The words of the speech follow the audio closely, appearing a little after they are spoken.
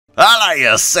Hello,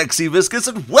 you sexy biscuits,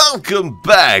 and welcome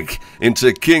back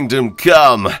into Kingdom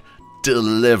Come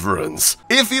Deliverance.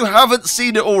 If you haven't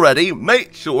seen it already,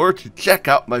 make sure to check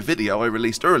out my video I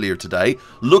released earlier today,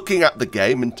 looking at the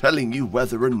game and telling you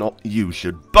whether or not you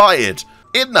should buy it.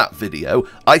 In that video,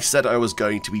 I said I was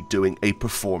going to be doing a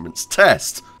performance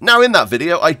test. Now, in that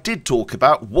video, I did talk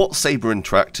about what Saber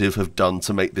Interactive have done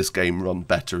to make this game run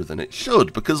better than it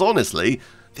should, because honestly,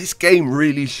 this game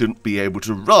really shouldn't be able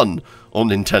to run on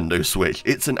Nintendo Switch.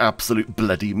 It's an absolute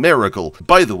bloody miracle.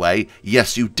 By the way,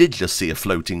 yes, you did just see a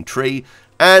floating tree,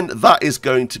 and that is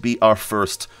going to be our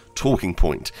first talking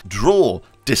point. Draw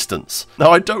distance.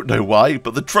 Now, I don't know why,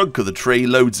 but the trunk of the tree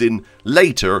loads in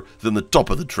later than the top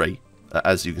of the tree.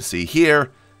 As you can see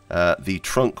here, the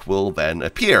trunk will then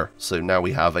appear. So now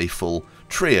we have a full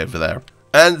tree over there.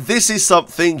 And this is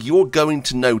something you're going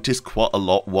to notice quite a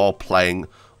lot while playing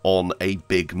on a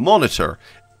big monitor,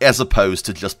 as opposed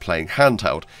to just playing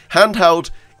handheld.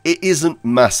 Handheld, it isn't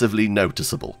massively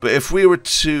noticeable. But if we were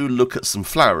to look at some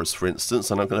flowers, for instance,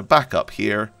 and I'm going to back up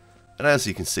here, and as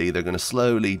you can see, they're going to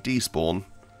slowly despawn,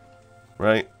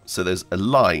 right? So there's a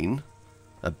line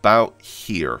about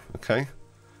here, okay,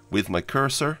 with my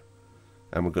cursor,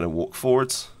 and we're going to walk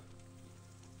forwards,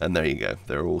 and there you go,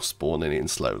 they're all spawning in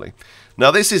slowly. Now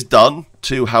this is done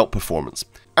to help performance.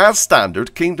 As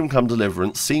standard, Kingdom Come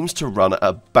Deliverance seems to run at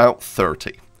about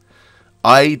 30.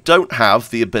 I don't have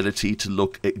the ability to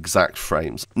look at exact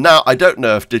frames. Now, I don't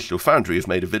know if Digital Foundry have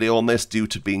made a video on this due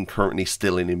to being currently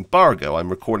still in embargo. I'm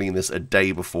recording this a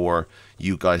day before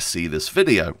you guys see this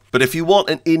video. But if you want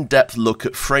an in-depth look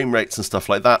at frame rates and stuff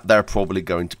like that, they're probably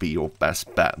going to be your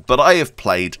best bet. But I have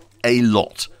played a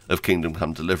lot of Kingdom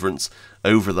Come Deliverance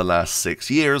over the last 6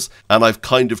 years, and I've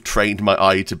kind of trained my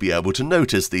eye to be able to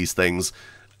notice these things.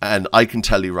 And I can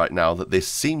tell you right now that this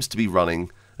seems to be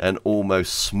running an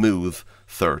almost smooth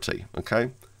 30, okay?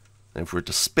 And if we're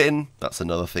to spin, that's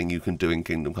another thing you can do in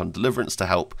Kingdom Come Deliverance to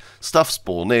help stuff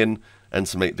spawn in and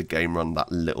to make the game run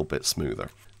that little bit smoother.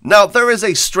 Now, there is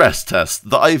a stress test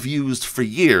that I've used for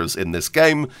years in this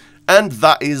game, and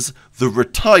that is the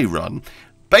Ratai run.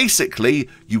 Basically,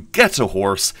 you get a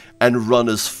horse and run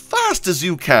as fast as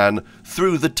you can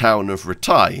through the town of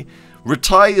Ratai.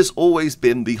 Ratai has always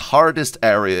been the hardest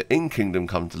area in Kingdom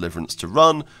Come Deliverance to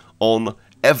run on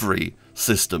every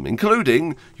system,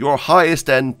 including your highest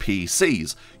end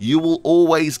PCs. You will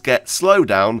always get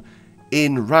slowdown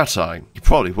in Ratai. You're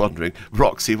probably wondering,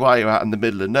 Roxy, why are you out in the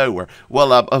middle of nowhere?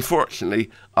 Well, unfortunately,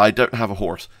 I don't have a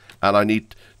horse, and I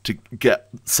need to get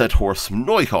said horse from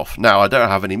Neuhof. Now, I don't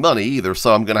have any money either,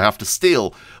 so I'm going to have to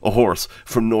steal a horse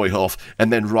from Neuhof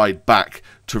and then ride back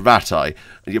to Ratai.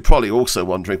 And you're probably also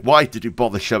wondering, why did you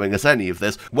bother showing us any of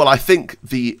this? Well, I think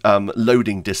the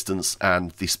loading distance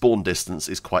and the spawn distance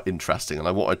is quite interesting, and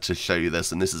I wanted to show you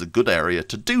this, and this is a good area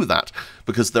to do that,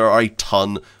 because there are a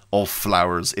ton of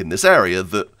flowers in this area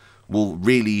that will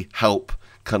really help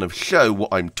kind of show what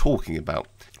I'm talking about.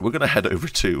 We're going to head over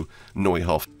to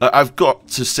Neuhof. I've got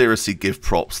to seriously give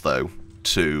props, though,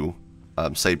 to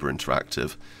Saber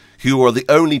Interactive, who are the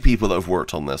only people that have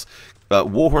worked on this.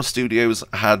 Warhorse Studios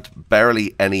had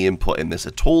barely any input in this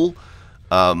at all.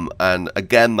 And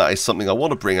again, that is something I want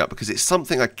to bring up, because it's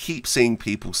something I keep seeing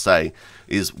people say,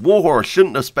 is Warhorse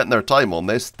shouldn't have spent their time on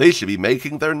this. They should be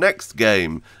making their next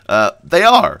game. They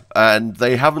are, and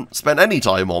they haven't spent any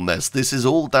time on this. This is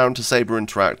all down to Saber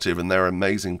Interactive and their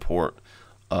amazing port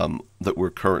that we're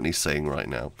currently seeing right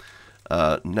now.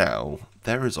 Now,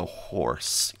 there is a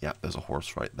horse. Yeah, there's a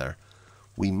horse right there.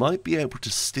 We might be able to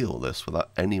steal this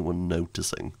without anyone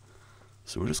noticing.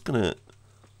 So we're just going to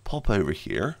pop over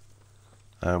here,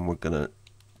 and we're going to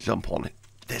jump on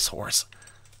this horse.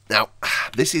 Now,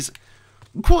 this is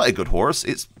quite a good horse.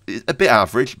 It's a bit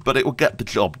average, but it will get the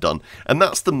job done. And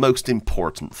that's the most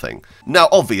important thing. Now,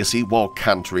 obviously, while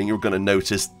cantering, you're going to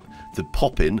notice the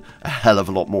pop-in a hell of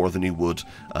a lot more than you would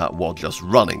while just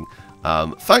running.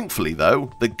 Thankfully,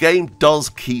 though, the game does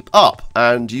keep up,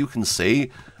 and you can see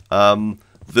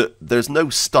that there's no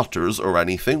stutters or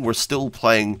anything. We're still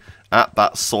playing at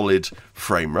that solid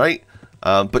frame rate,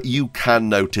 but you can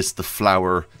notice the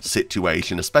flower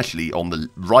situation, especially on the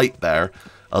right there,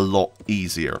 a lot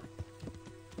easier.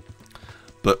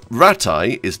 But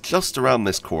Ratai is just around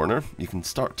this corner. You can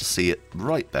start to see it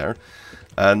right there.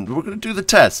 And we're going to do the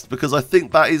test, because I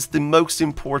think that is the most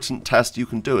important test you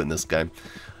can do in this game.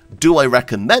 Do I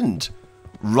recommend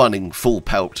running full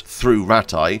pelt through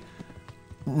Ratai?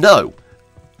 No.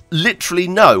 Literally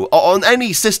no. On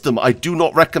any system, I do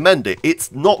not recommend it.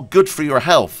 It's not good for your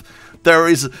health. There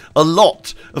is a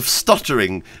lot of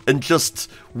stuttering and just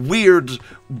weird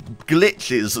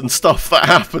glitches and stuff that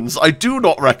happens. I do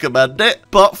not recommend it,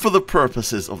 but for the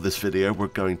purposes of this video, we're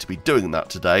going to be doing that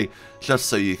today, just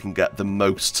so you can get the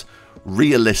most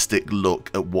realistic look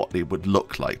at what it would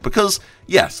look like. Because,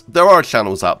 yes, there are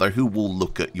channels out there who will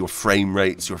look at your frame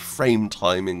rates, your frame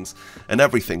timings, and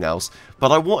everything else,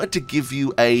 but I wanted to give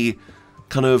you a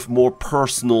kind of more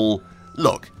personal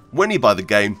look. When you buy the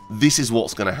game, this is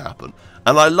what's going to happen.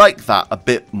 And I like that a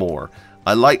bit more.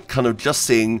 I like kind of just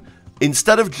seeing,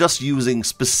 instead of just using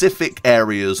specific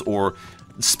areas or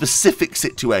specific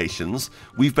situations,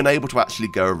 we've been able to actually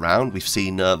go around. We've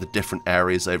seen the different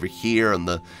areas over here and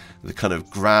the kind of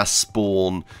grass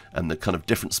spawn and the kind of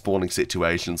different spawning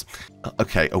situations.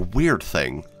 Okay, a weird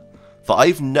thing that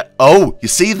I've oh, you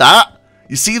see that?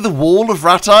 You see the wall of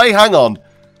Ratai? Hang on.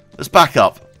 Let's back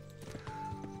up.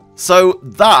 So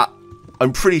that,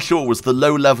 I'm pretty sure, was the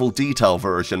low-level detail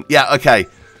version. Yeah, okay.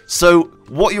 So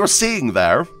what you're seeing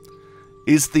there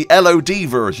is the LOD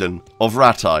version of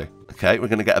Ratai. Okay, we're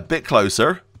going to get a bit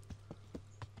closer.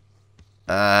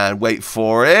 And wait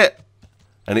for it.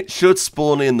 And it should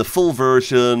spawn in the full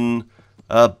version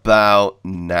about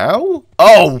now.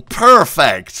 Oh,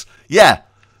 perfect! Yeah,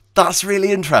 that's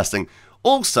really interesting.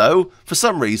 Also, for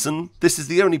some reason, this is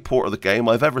the only port of the game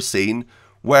I've ever seen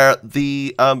where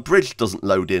the bridge doesn't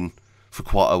load in for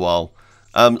quite a while.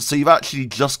 So you've actually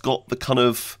just got the kind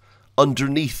of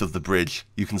underneath of the bridge,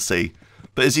 you can see.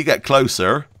 But as you get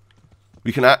closer,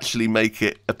 we can actually make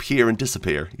it appear and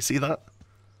disappear. You see that?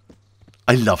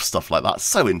 I love stuff like that. It's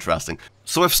so interesting.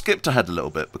 So I've skipped ahead a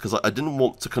little bit because I didn't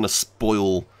want to kind of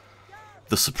spoil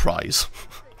the surprise.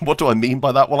 What do I mean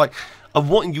by that? Well, I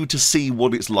want you to see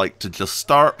what it's like to just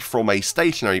start from a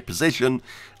stationary position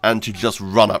and to just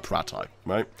run up Ratai,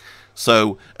 right?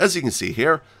 So, as you can see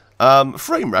here,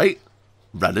 frame rate,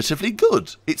 relatively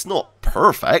good. It's not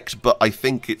perfect, but I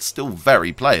think it's still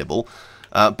very playable.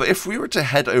 But if we were to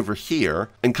head over here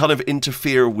and kind of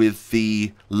interfere with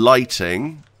the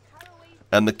lighting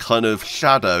and the kind of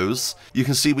shadows, you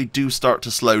can see we do start to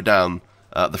slow down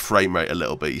the frame rate a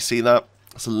little bit. You see that?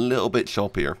 It's a little bit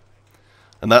choppier.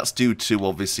 And that's due to,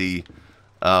 obviously,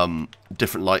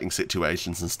 different lighting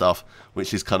situations and stuff,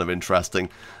 which is kind of interesting.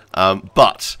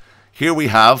 But here we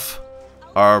have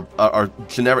our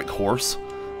generic horse.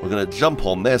 We're going to jump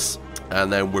on this,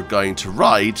 and then we're going to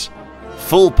ride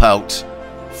full pelt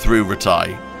through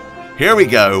Ratai. Here we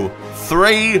go.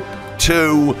 3,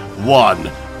 2, 1.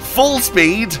 Full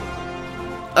speed.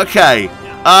 Okay.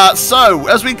 So,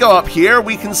 as we go up here,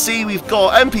 we can see we've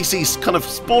got NPCs kind of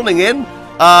spawning in.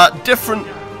 Different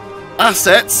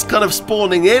assets kind of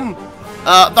spawning in.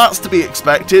 That's to be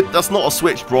expected. That's not a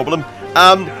Switch problem.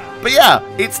 But yeah,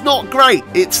 it's not great.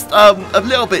 It's a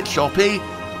little bit choppy.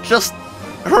 Just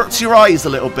hurts your eyes a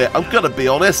little bit, I'm gonna be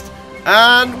honest.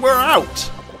 And we're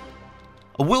out.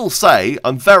 I will say,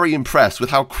 I'm very impressed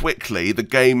with how quickly the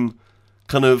game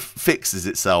kind of fixes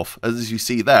itself. As you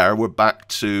see there, we're back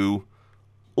to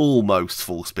almost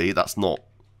full speed. That's not...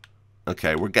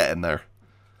 Okay, we're getting there.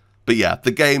 But yeah,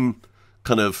 the game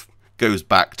kind of goes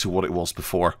back to what it was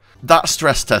before. That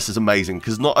stress test is amazing,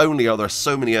 because not only are there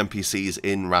so many NPCs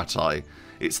in Ratai,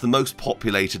 it's the most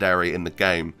populated area in the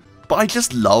game. But I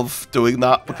just love doing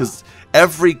that, because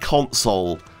every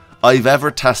console I've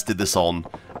ever tested this on,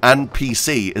 and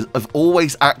PC, have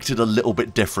always acted a little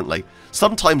bit differently.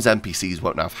 Sometimes NPCs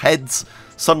won't have heads,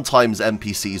 sometimes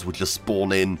NPCs will just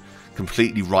spawn in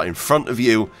completely right in front of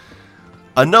you.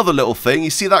 Another little thing, you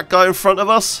see that guy in front of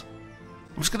us?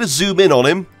 I'm just going to zoom in on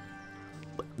him.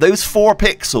 Those 4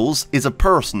 pixels is a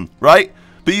person, right?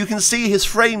 But you can see his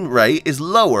frame rate is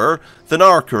lower than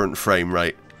our current frame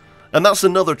rate. And that's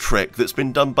another trick that's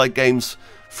been done by games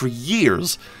for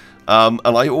years. And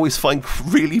I always find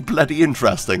really bloody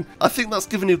interesting. I think that's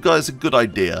given you guys a good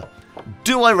idea.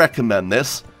 Do I recommend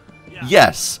this? Yeah.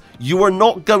 Yes. You are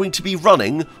not going to be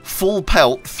running full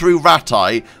pelt through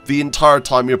Ratai the entire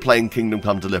time you're playing Kingdom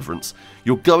Come Deliverance.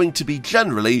 You're going to be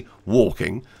generally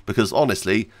walking, because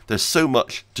honestly, there's so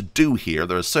much to do here.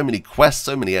 There are so many quests,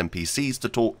 so many NPCs to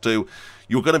talk to.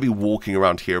 You're going to be walking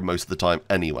around here most of the time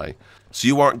anyway. So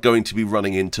you aren't going to be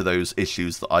running into those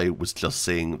issues that I was just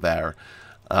seeing there.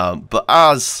 But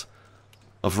as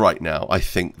of right now, I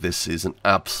think this is an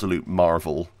absolute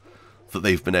marvel that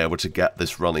they've been able to get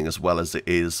this running as well as it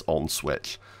is on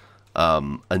Switch.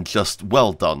 And just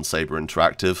well done, Saber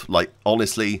Interactive. Like,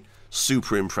 honestly,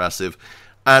 super impressive.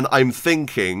 And I'm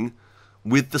thinking,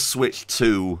 with the Switch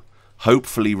 2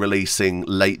 hopefully releasing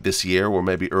late this year or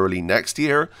maybe early next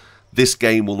year, this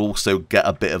game will also get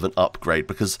a bit of an upgrade,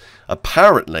 because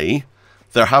apparently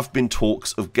there have been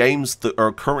talks of games that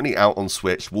are currently out on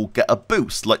Switch will get a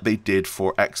boost like they did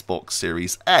for Xbox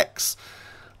Series X.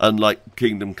 Unlike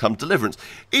Kingdom Come Deliverance.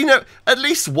 You know, at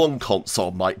least one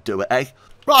console might do it, eh?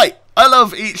 Right, I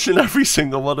love each and every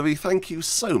single one of you. Thank you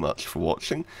so much for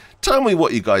watching. Tell me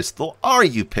what you guys thought. Are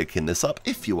you picking this up?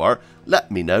 If you are,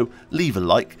 let me know. Leave a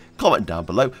like, comment down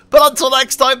below. But until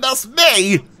next time, that's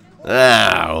me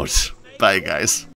out. Bye, guys.